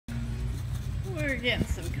we're getting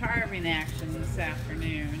some carving action this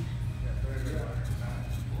afternoon.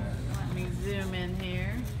 Let me zoom in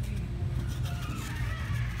here.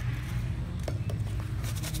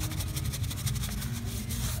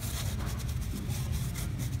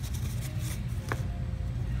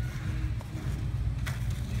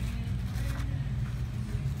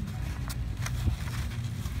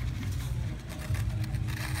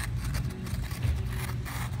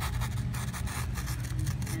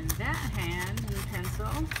 That hand and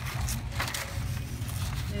pencil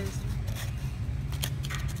is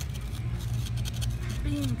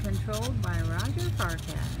being controlled by Roger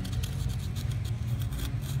Farkash.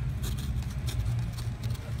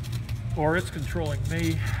 Or it's controlling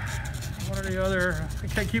me. One or the other. I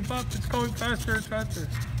can't keep up. It's going faster and faster.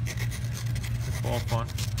 It's all fun.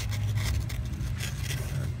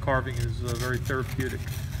 Carving is very therapeutic.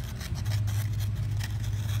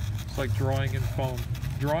 It's like drawing in foam.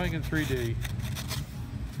 Drawing in 3D. That's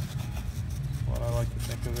what I like to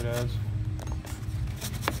think of it as.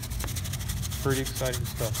 Pretty exciting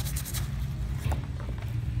stuff.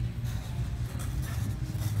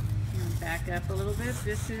 Back up a little bit.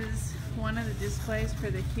 This is one of the displays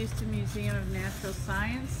for the Houston Museum of Natural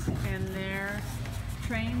Science and their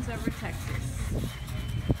trains over Texas. You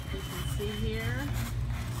can see here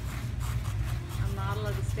a model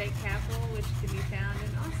of the state capitol, which can be found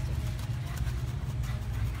in Austin.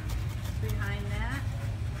 Behind that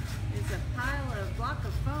is a pile of block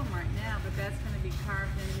of foam right now, but that's going to be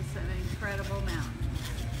carved into some incredible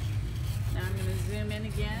mountains. Now I'm going to zoom in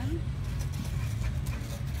again.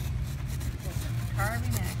 Get some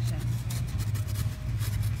carving action.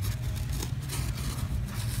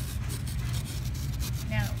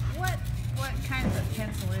 Now, what kind of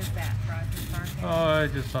pencil is that, Roger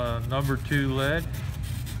Farkash? Just a number 2 lead,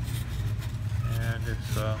 and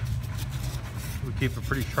it's we keep a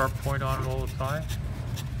pretty sharp point on it all the time.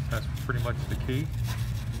 That's pretty much the key.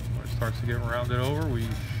 When it starts to get rounded over, we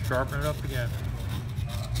sharpen it up again.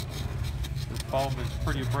 The foam is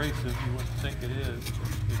pretty abrasive. You wouldn't think it is.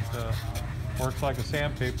 It works like a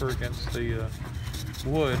sandpaper against the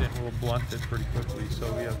wood and will blunt it pretty quickly.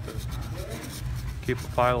 So we have to keep a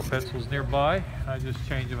pile of pencils nearby. I just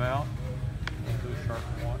change them out into a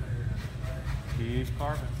sharpened one. Keep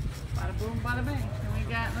carving. Bada boom, bada bang. And we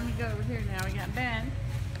got, let me go over here now. We got Ben.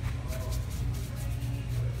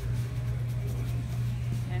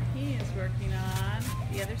 And he is working on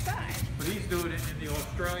the other side. But he's doing it in the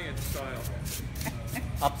Australian style.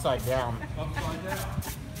 Upside down. Upside down.